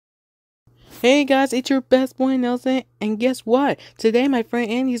Hey guys, it's your best boy Nelson, and guess what? Today my friend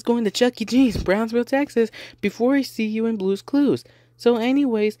Andy's going to Chuck E. Cheese, Brownsville, Texas, before I see you in Blue's Clues. So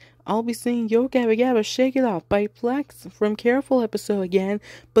anyways, I'll be singing Yo Gabba Gabba Shake It Off by Plex from Careful episode again,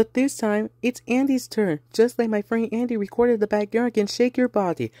 but this time, it's Andy's turn. Just like my friend Andy recorded the backyard and shake your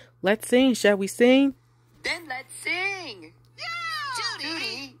body. Let's sing, shall we sing? Then let's sing! Yeah!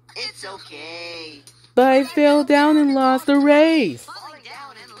 Tootie, it's okay. But I fell down and lost the race. Falling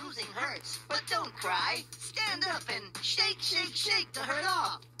down and losing hurts, but don't cry. Stand up and shake, shake, shake the hurt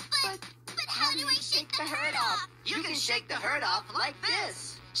off. But how do I shake the hurt off? You can shake the hurt off like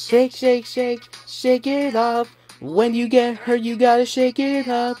this. Shake, shake, shake, shake it off. When you get hurt, you gotta shake it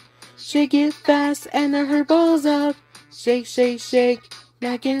up. Shake it fast and the hurt balls up. Shake, shake, shake,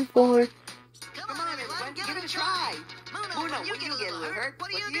 back and forth. Come on, everyone, give it a try. Muno, when you get a little hurt,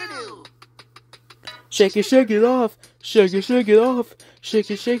 what do you do? Shake it off. Shake it off.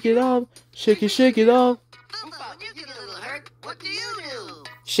 Shake it off. Shake it off. Oompa, when you get a little hurt, what do you do?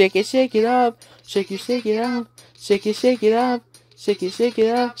 Shake it off. Shake it off. Shake it off. Shake it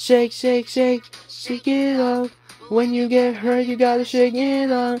off. Shake, shake, shake, shake it off. When you get hurt, you gotta shake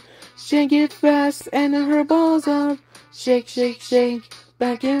it off. Shake it fast and the hurt balls up. Shake, shake, shake,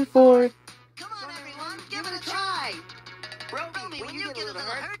 back and forth. Come on, everyone, give it a try. Brody, when you get a little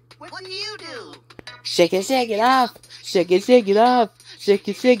hurt, what do you do? Shake it off. Shake it off. Shake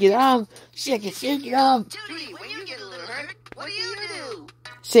it off. Shake it off. Tootie, when you get a little hurt, what do you do?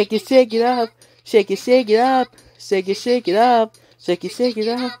 Shake it up. Shake it up. Shake it up. Shake it up. Shake it up.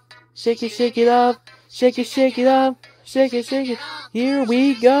 Shake it up. Shake it. Here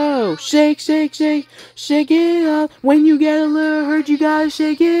we go. Shake it up. When you get a little hurt, you gotta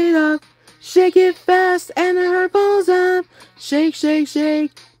shake it up. Shake it fast and the hurt balls up. Shake,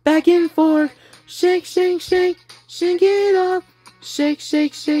 back and forth. Shake it up.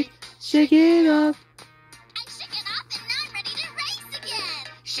 Shake it up. I shake it off and now I'm ready to race again.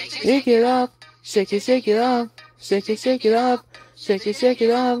 Shake it up. Shake it up. Shake it up. Shake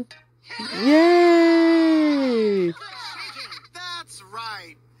it up. Yay! That's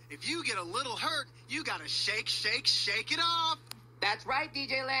right. If you get a little hurt, you gotta shake it off. That's right,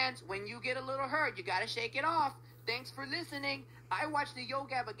 DJ Lance. When you get a little hurt, you gotta shake it off. Thanks for listening. I watched the Yo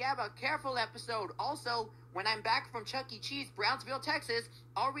Gabba Gabba Careful episode. Also, when I'm back from Chuck E. Cheese, Brownsville, Texas,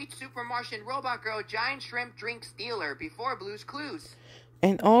 I'll read Super Martian Robot Girl Giant Shrimp Drink Stealer before Blue's Clues.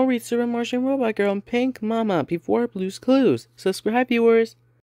 And I'll read Super Martian Robot Girl and Pink Mama before Blue's Clues. Subscribe, viewers.